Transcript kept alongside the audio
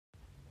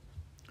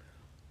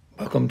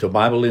Welcome to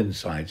Bible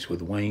Insights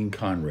with Wayne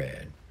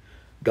Conrad.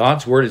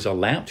 God's Word is a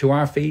lamp to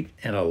our feet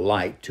and a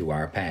light to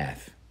our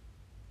path.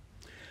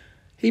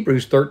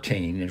 Hebrews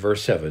 13 and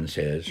verse 7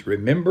 says,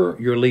 "Remember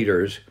your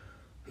leaders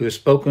who have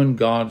spoken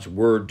God's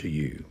Word to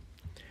you.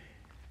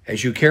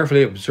 As you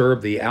carefully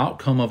observe the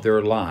outcome of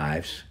their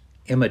lives,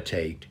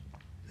 imitate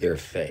their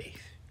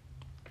faith."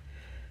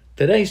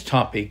 Today's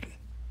topic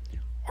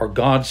are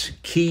God's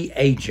key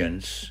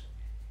agents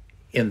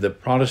in the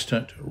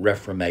Protestant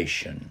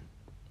Reformation.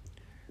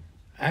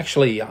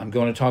 Actually, I'm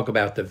going to talk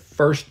about the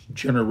first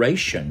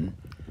generation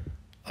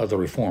of the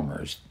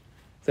Reformers.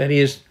 That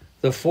is,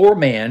 the four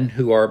men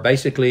who are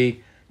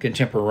basically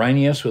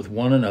contemporaneous with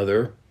one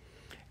another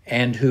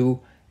and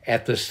who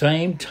at the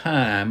same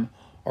time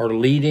are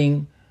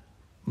leading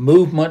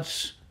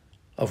movements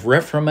of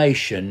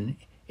Reformation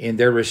in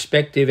their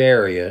respective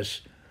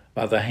areas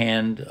by the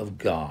hand of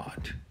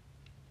God.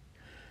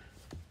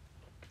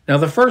 Now,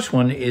 the first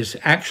one is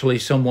actually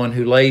someone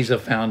who lays a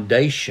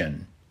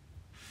foundation.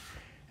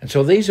 And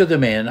so these are the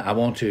men I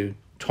want to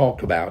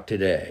talk about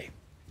today.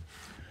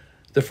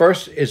 The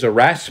first is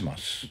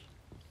Erasmus.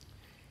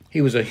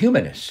 He was a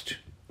humanist,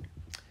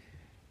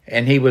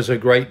 and he was a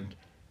great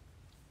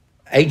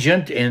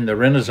agent in the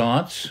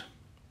Renaissance.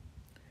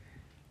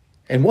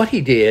 And what he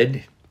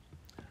did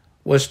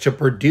was to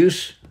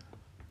produce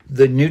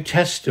the New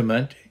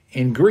Testament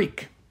in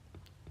Greek.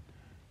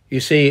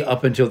 You see,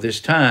 up until this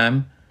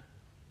time,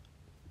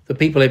 the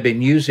people had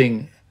been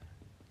using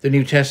the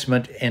New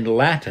Testament in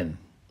Latin,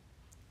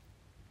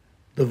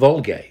 the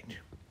Vulgate.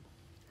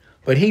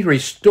 But he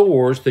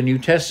restores the New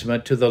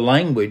Testament to the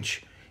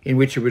language in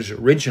which it was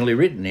originally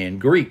written in,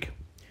 Greek.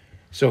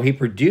 So he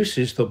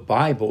produces the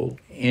Bible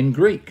in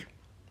Greek.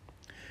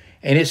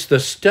 And it's the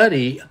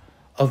study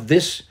of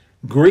this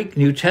Greek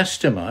New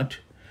Testament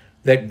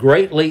that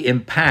greatly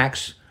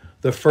impacts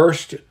the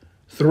first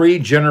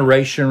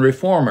three-generation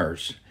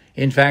reformers.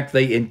 In fact,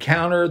 they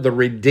encounter the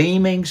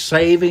redeeming,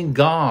 saving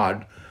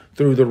God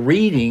through the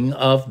reading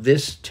of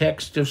this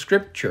text of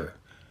Scripture.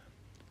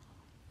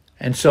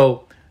 And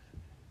so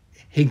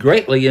he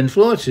greatly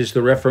influences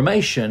the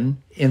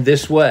Reformation in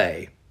this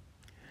way.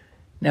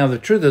 Now, the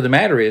truth of the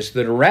matter is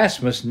that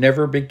Erasmus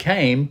never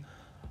became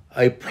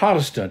a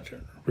Protestant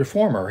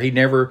reformer. He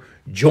never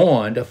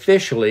joined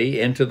officially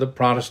into the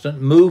Protestant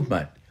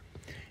movement.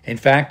 In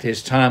fact,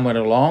 as time went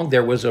along,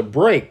 there was a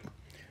break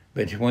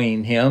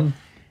between him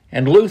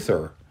and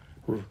Luther,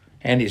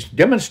 and it's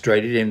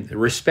demonstrated in the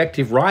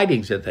respective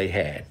writings that they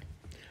had.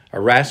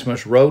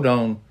 Erasmus wrote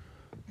on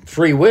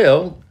free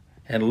will,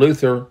 and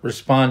Luther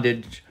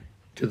responded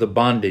to the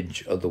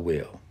bondage of the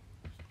will.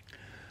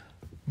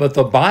 But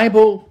the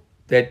Bible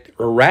that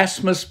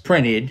Erasmus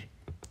printed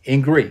in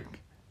Greek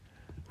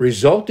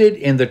resulted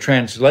in the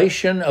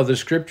translation of the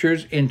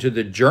Scriptures into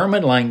the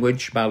German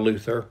language by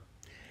Luther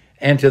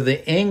and to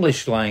the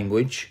English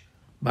language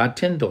by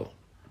Tyndale.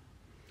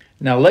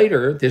 Now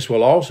later, this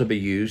will also be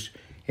used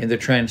in the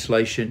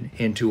translation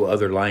into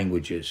other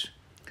languages.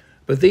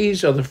 But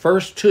these are the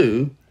first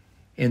two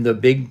in the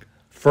big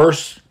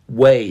first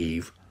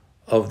wave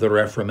of the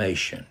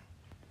Reformation.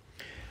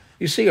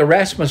 You see,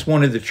 Erasmus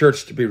wanted the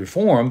church to be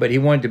reformed, but he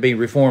wanted to be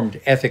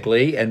reformed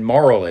ethically and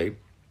morally.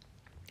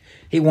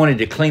 He wanted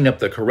to clean up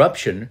the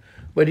corruption,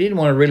 but he didn't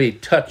want to really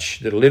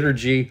touch the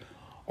liturgy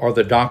or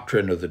the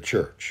doctrine of the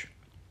church.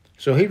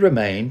 So he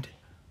remained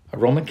a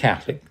Roman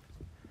Catholic.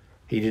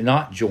 He did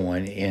not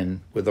join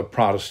in with the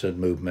Protestant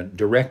movement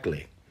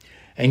directly.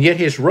 And yet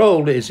his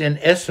role is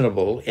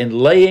inestimable in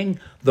laying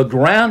the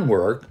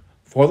groundwork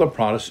for the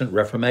Protestant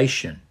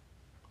Reformation.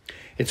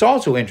 It's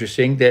also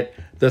interesting that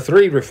the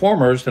three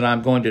reformers that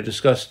I'm going to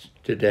discuss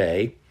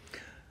today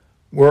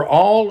were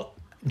all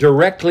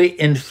directly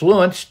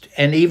influenced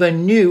and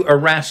even knew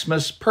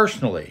Erasmus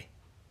personally.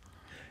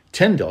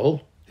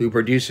 Tyndale, who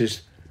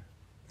produces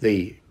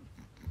the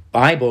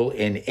Bible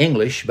in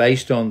English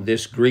based on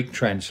this Greek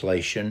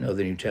translation of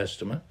the New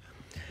Testament,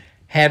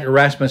 had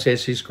Erasmus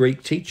as his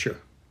Greek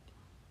teacher.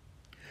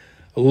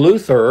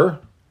 Luther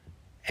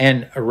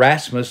and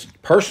Erasmus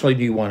personally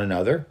knew one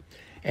another,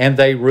 and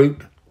they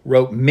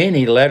wrote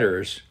many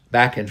letters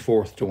back and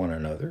forth to one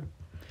another.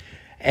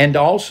 And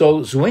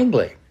also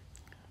Zwingli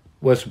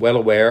was well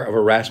aware of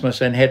Erasmus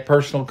and had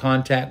personal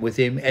contact with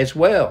him as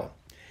well.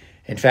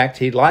 In fact,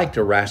 he liked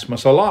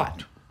Erasmus a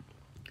lot.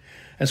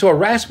 And so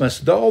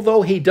Erasmus,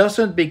 although he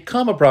doesn't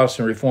become a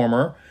Protestant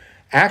reformer,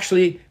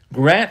 actually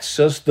grants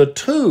us the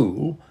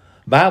tool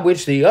by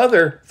which the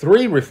other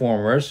three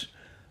reformers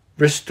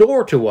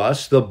restore to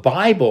us the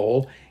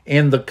Bible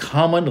in the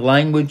common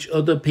language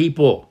of the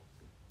people.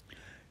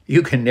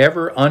 You can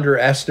never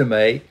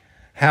underestimate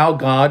how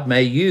God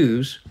may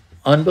use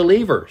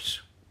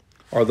unbelievers,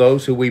 or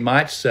those who we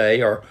might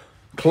say are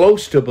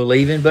close to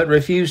believing but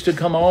refuse to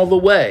come all the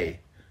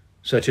way,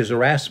 such as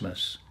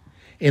Erasmus.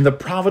 In the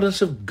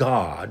providence of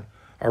God,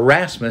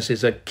 Erasmus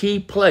is a key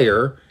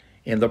player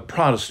in the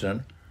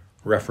Protestant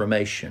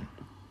Reformation.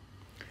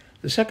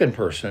 The second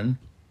person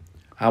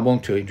I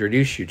want to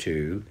introduce you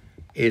to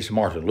is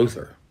Martin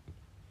Luther.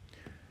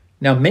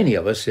 Now, many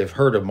of us have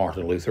heard of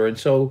Martin Luther, and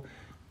so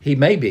he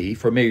may be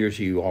familiar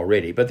to you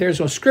already, but there's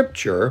a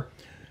scripture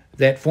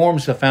that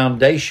forms the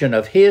foundation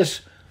of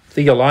his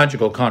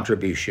theological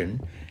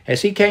contribution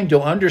as he came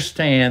to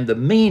understand the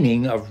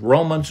meaning of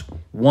Romans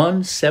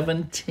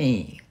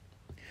 1:17,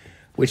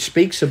 which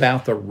speaks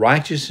about the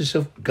righteousness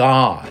of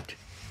God.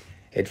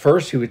 At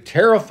first, he was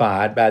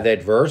terrified by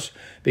that verse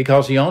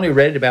because he only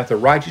read about the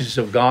righteousness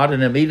of God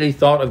and immediately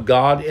thought of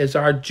God as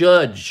our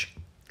judge.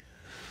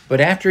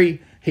 But after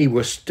he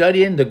was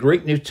studying the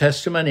Greek New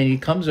Testament and he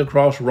comes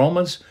across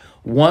Romans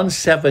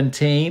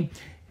 1:17,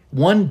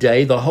 one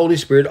day the Holy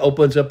Spirit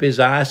opens up his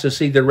eyes to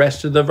see the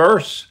rest of the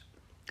verse.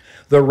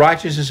 The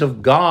righteousness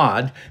of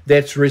God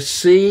that's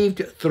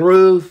received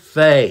through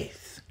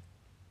faith.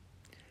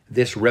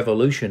 This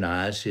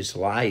revolutionized his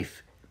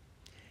life.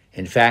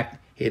 In fact,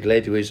 it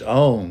led to his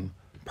own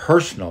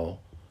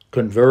personal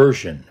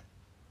conversion.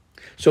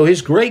 So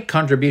his great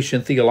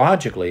contribution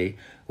theologically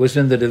was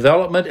in the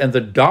development and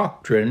the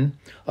doctrine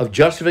of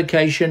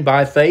justification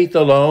by faith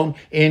alone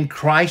in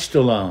Christ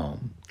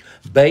alone,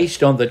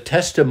 based on the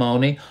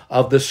testimony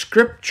of the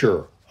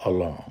Scripture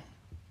alone.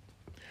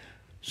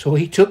 So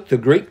he took the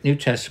Greek New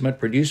Testament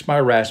produced by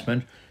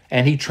Erasmus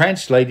and he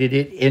translated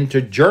it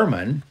into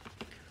German.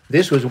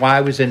 This was why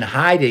he was in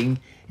hiding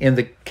in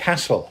the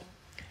castle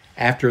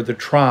after the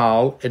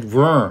trial at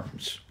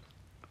Worms.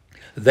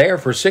 There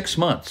for 6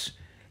 months,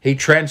 he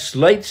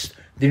translates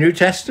the New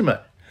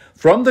Testament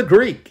from the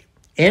Greek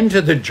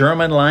into the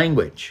German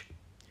language.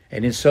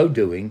 And in so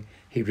doing,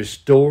 he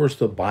restores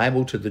the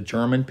Bible to the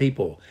German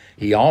people.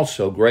 He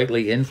also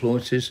greatly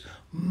influences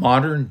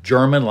modern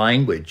German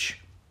language.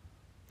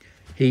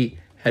 He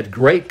had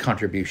great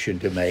contribution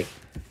to make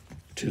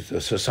to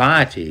the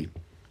society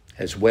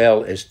as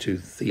well as to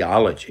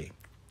theology.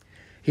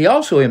 He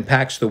also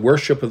impacts the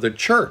worship of the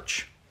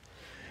church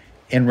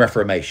in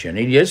Reformation.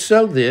 He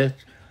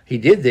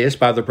did this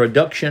by the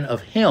production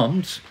of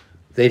hymns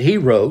that he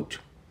wrote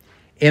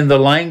in the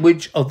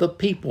language of the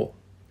people.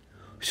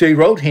 So he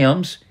wrote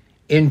hymns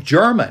in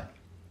German.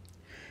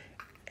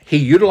 He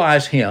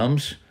utilized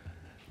hymns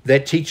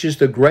that teaches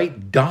the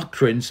great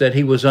doctrines that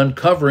he was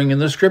uncovering in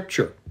the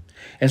Scripture.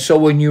 And so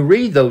when you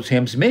read those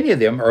hymns, many of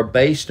them are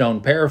based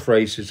on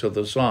paraphrases of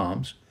the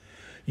Psalms.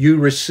 You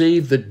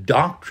receive the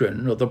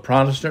doctrine of the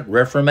Protestant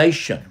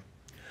Reformation,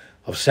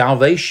 of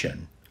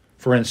salvation,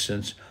 for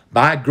instance,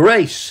 by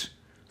grace,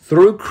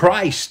 through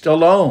Christ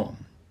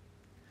alone,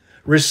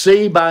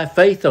 received by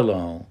faith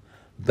alone,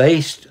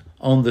 based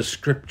on the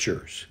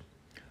Scriptures.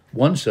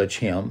 One such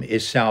hymn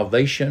is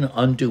 "Salvation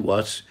unto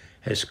us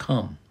has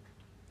come."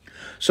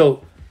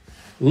 So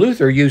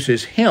Luther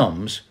uses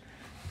hymns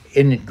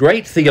in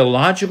great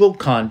theological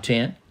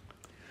content,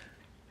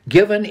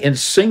 given in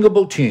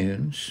singable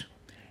tunes,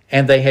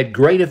 and they had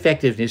great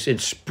effectiveness in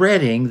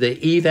spreading the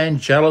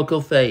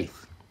evangelical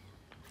faith.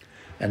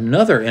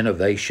 Another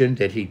innovation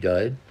that he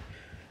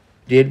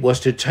did was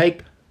to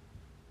take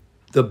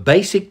the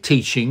basic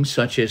teachings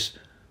such as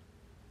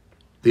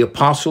the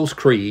Apostles'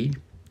 Creed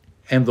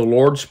and the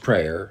Lord's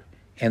Prayer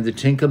and the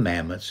Ten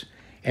Commandments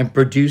and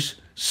produce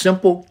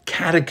simple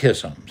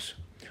catechisms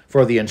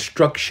for the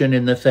instruction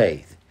in the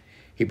faith.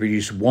 He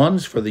produced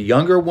ones for the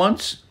younger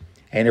ones,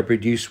 and he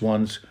produced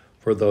ones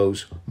for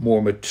those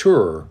more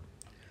mature.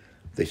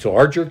 The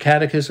larger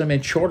catechism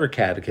and shorter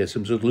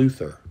catechisms of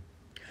Luther.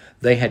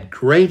 They had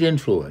great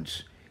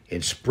influence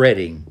in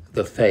spreading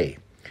the faith.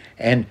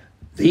 And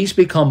these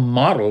become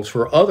models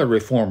for other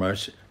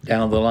reformers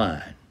down the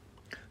line,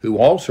 who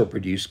also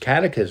produced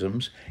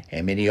catechisms,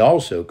 and many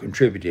also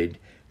contributed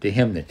to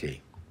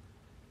hymnody.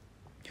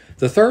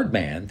 The third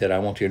man that I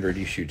want to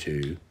introduce you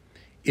to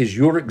is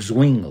Ulrich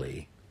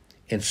Zwingli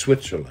in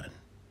Switzerland.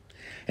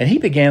 And he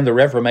began the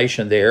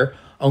Reformation there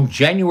on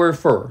January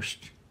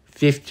 1st,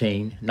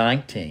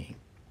 1519.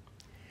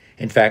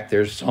 In fact,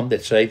 there's some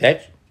that say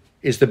that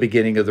is the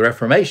beginning of the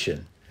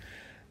Reformation,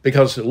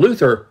 because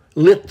Luther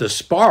lit the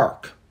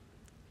spark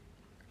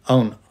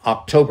on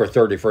October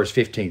 31st,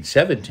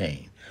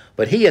 1517,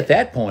 but he at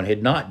that point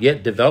had not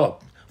yet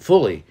developed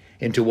fully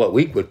into what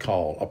we would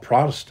call a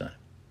Protestant.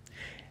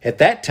 At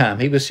that time,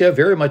 he was still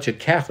very much a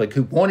Catholic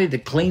who wanted to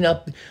clean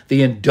up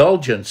the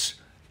indulgence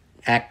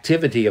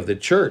activity of the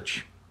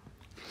church.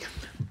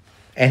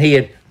 And he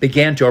had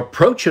began to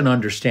approach an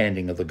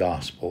understanding of the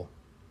gospel.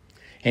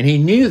 And he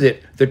knew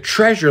that the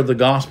treasure of the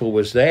gospel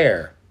was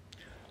there,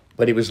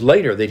 but it was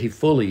later that he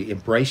fully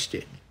embraced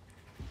it.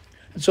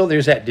 And so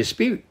there's that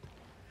dispute.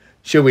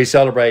 Should we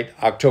celebrate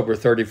October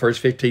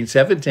 31st,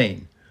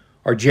 1517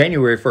 or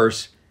January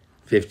 1st,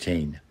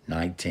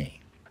 1519?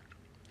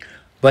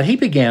 But he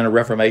began a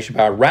Reformation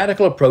by a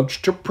radical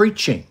approach to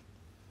preaching.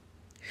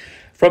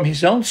 From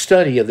his own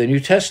study of the New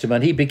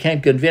Testament, he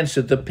became convinced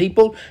that the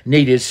people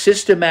needed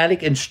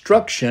systematic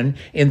instruction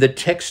in the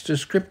text of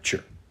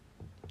Scripture.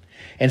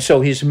 And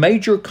so his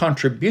major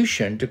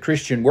contribution to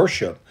Christian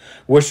worship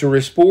was to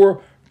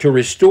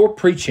restore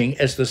preaching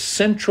as the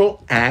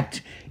central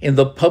act in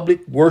the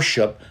public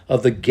worship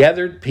of the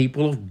gathered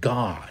people of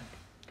God.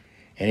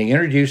 And he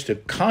introduced a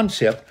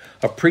concept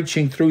of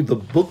preaching through the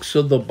books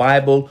of the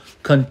Bible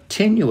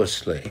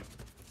continuously.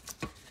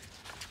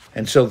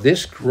 And so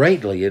this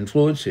greatly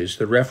influences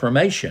the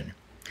Reformation,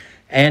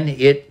 and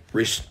it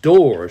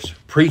restores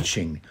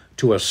preaching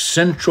to a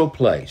central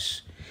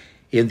place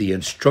in the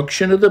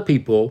instruction of the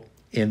people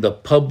in the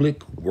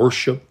public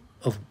worship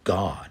of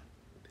God.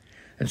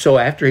 And so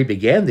after he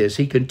began this,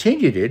 he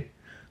continued it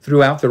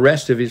throughout the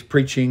rest of his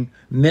preaching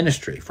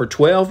ministry. For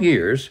 12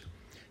 years,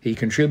 he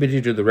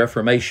contributed to the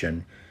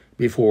Reformation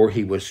before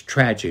he was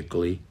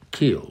tragically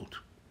killed.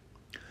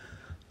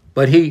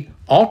 But he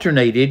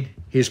alternated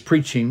his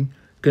preaching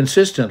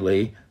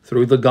consistently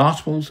through the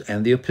Gospels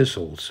and the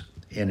Epistles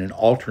in an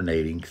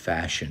alternating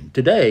fashion.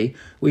 Today,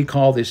 we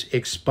call this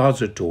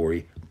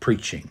expository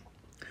preaching.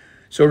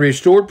 So he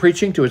restored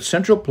preaching to its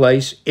central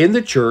place in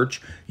the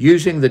church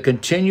using the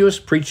continuous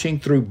preaching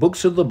through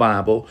books of the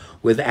Bible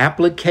with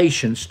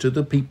applications to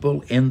the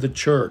people in the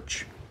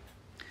church.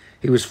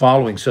 He was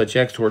following such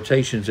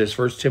exhortations as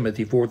 1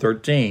 Timothy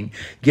 4:13,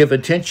 give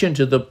attention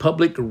to the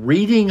public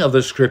reading of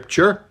the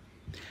Scripture,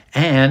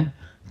 and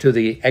to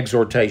the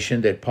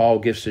exhortation that Paul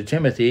gives to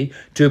Timothy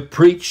to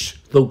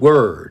preach the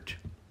Word.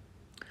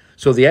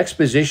 So the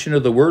exposition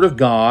of the Word of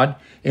God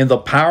in the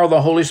power of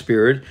the Holy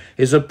Spirit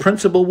is a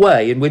principal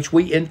way in which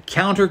we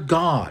encounter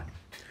God.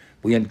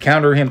 We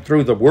encounter Him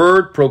through the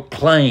Word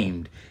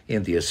proclaimed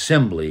in the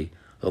assembly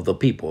of the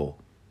people,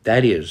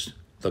 that is,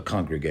 the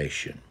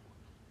congregation.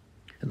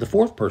 And the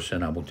fourth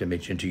person I want to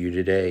mention to you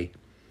today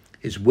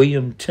is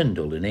William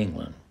Tyndale in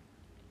England.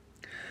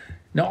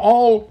 Now,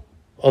 all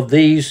of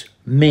these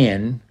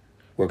men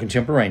were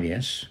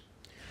contemporaneous,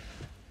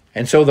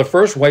 and so the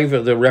first wave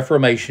of the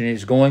Reformation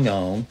is going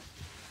on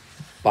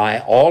by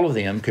all of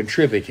them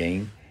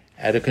contributing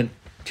at a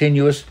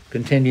continuous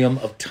continuum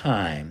of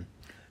time,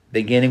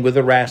 beginning with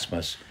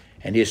Erasmus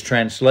and his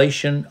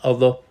translation of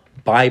the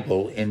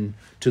Bible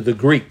into the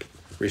Greek,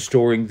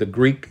 restoring the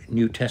Greek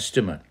New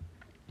Testament.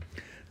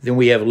 Then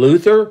we have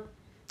Luther,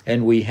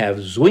 and we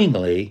have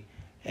Zwingli,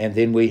 and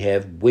then we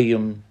have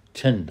William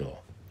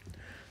Tyndale.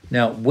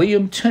 Now,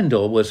 William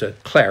Tyndale was a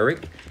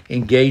cleric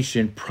engaged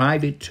in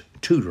private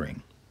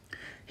tutoring.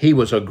 He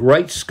was a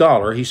great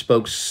scholar. He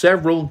spoke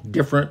several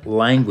different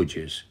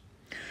languages.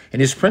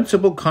 And his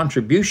principal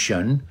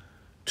contribution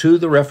to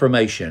the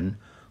Reformation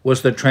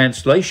was the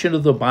translation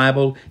of the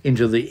Bible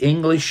into the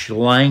English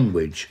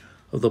language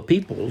of the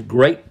people of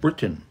Great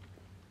Britain.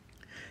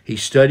 He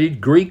studied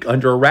Greek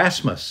under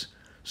Erasmus,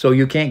 so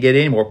you can't get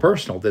any more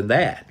personal than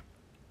that.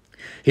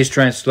 His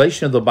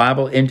translation of the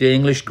Bible into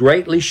English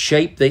greatly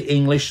shaped the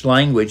English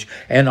language,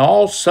 and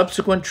all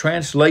subsequent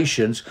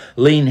translations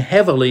lean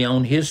heavily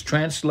on his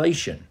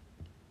translation.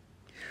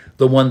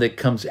 The one that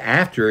comes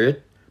after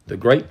it, the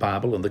Great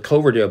Bible and the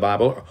Coverdale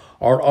Bible,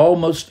 are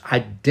almost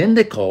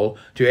identical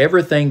to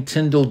everything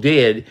Tyndale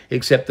did,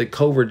 except that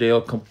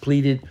Coverdale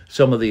completed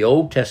some of the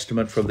Old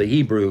Testament from the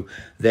Hebrew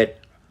that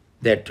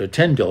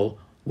Tyndale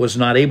was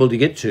not able to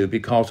get to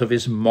because of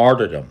his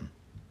martyrdom.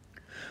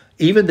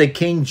 Even the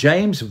King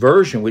James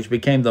Version, which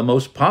became the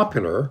most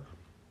popular,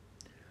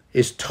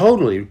 is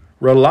totally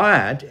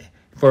relied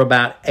for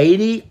about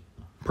 80%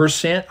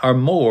 or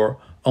more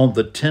on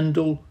the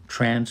Tyndale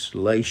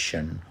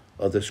translation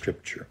of the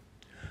Scripture.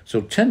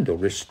 So Tyndale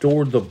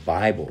restored the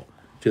Bible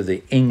to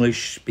the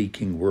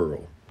English-speaking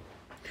world.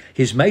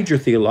 His major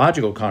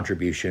theological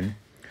contribution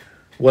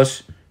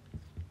was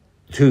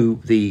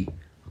to the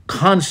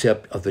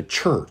concept of the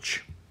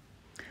church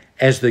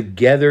as the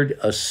gathered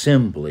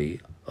assembly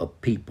of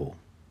people.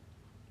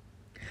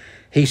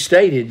 He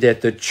stated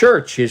that the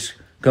church is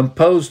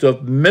composed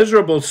of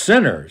miserable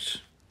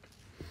sinners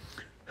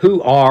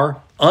who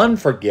are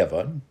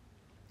unforgiven.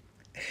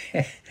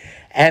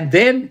 And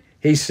then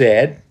he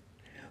said,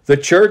 the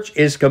church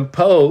is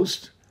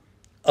composed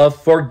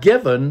of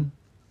forgiven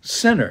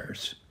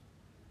sinners.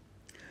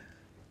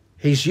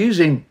 He's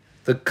using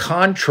the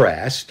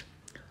contrast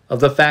of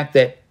the fact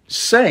that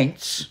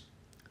saints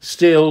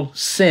still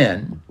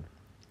sin,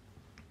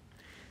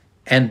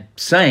 and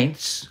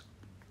saints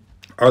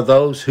are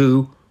those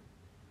who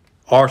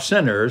are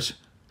sinners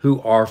who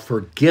are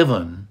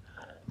forgiven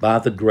by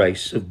the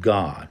grace of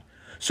God.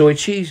 So he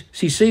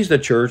sees the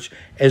church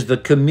as the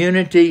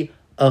community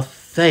of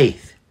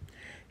faith.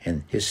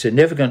 And his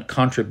significant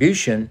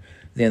contribution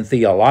then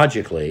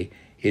theologically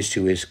is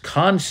to his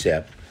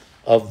concept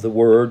of the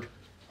word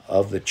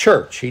of the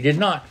church. He did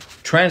not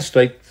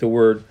translate the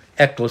word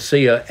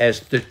ecclesia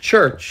as the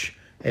church,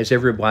 as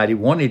everybody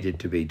wanted it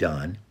to be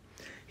done.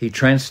 He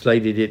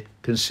translated it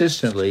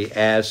consistently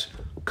as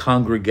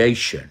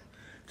congregation.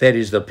 That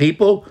is, the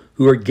people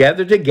who are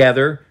gathered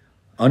together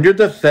under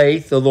the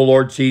faith of the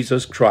Lord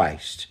Jesus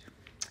Christ.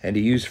 And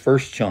he used 1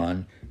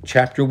 John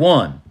chapter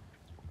 1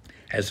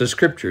 as a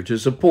scripture to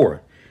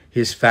support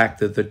his fact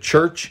that the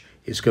church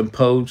is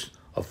composed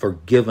of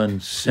forgiven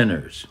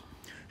sinners.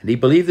 And he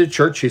believed the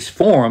church is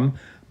formed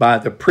by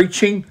the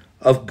preaching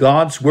of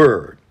God's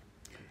word.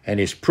 And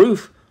his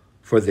proof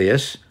for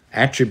this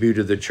attribute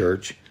of the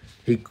church,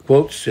 he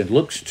quotes and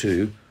looks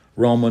to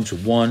Romans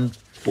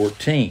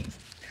 1:14,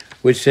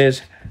 which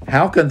says,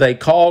 how can they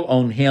call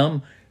on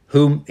him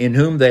in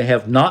whom they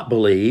have not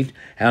believed?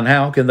 And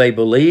how can they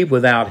believe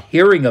without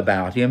hearing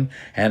about him?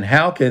 And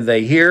how can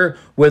they hear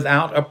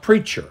without a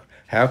preacher?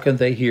 How can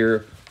they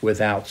hear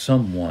without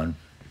someone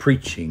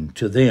preaching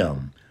to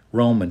them?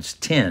 Romans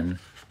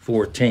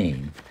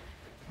 10:14,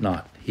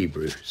 not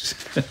Hebrews.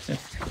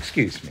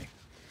 Excuse me.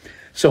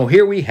 So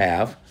here we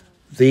have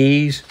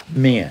these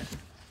men.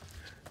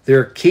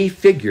 They're key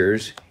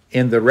figures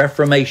in the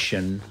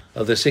Reformation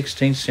of the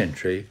 16th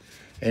century,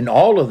 and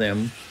all of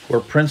them were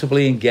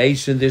principally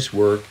engaged in this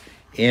work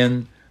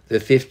in the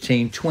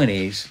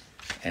 1520s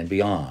and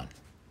beyond.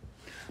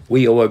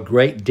 We owe a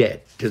great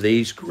debt to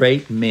these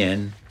great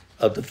men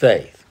of the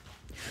faith.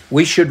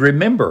 We should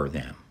remember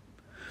them,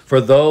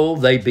 for though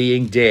they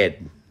being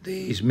dead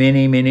these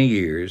many, many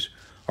years,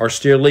 are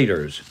still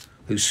leaders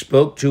who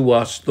spoke to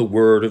us the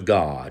Word of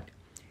God,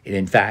 and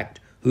in fact,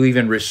 who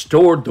even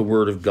restored the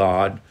Word of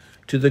God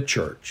to the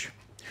church,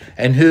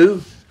 and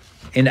who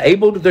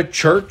enabled the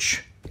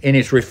church in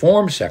its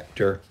reform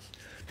sector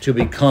to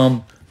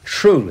become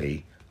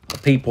truly a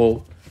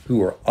people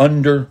who are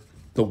under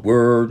the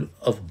Word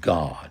of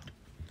God,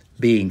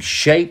 being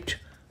shaped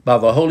by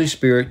the Holy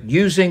Spirit,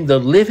 using the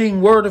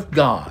living Word of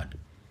God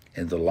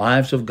in the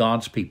lives of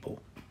God's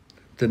people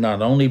to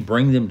not only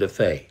bring them to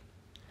faith,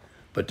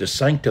 but to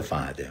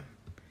sanctify them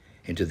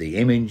into the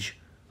image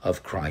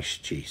of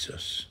Christ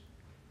Jesus.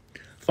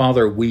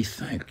 Father, we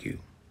thank you.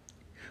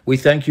 We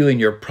thank you in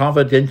your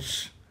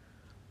providence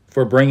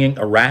for bringing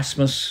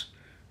Erasmus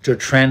to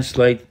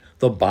translate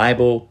the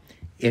Bible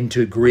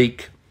into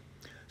Greek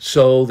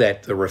so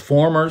that the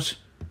reformers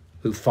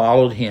who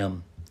followed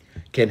him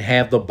can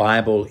have the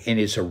Bible in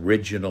its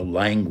original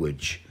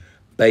language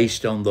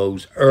based on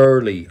those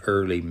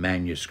early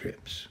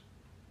manuscripts.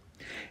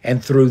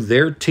 And through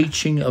their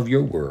teaching of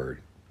your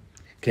word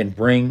can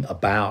bring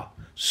about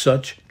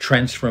such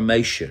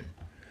transformation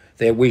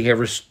that we have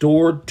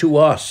restored to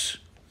us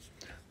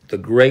the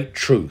great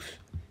truth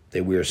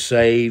that we are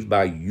saved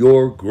by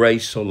your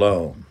grace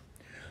alone,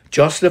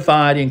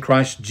 justified in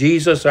Christ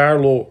Jesus our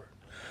Lord,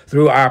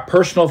 through our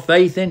personal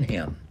faith in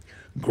him,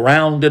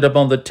 grounded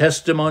upon the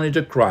testimony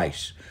to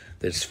Christ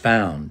that's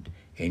found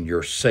in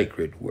your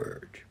sacred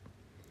word.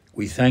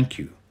 We thank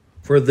you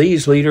for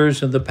these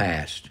leaders in the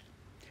past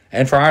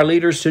and for our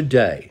leaders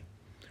today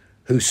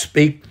who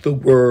speak the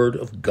word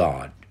of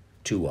God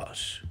to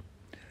us.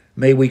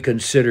 May we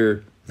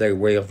consider their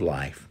way of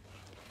life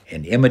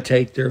and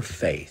imitate their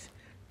faith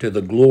to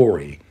the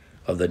glory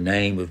of the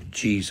name of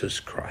Jesus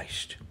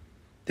Christ.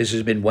 This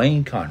has been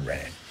Wayne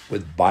Conrad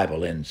with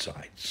Bible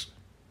Insights.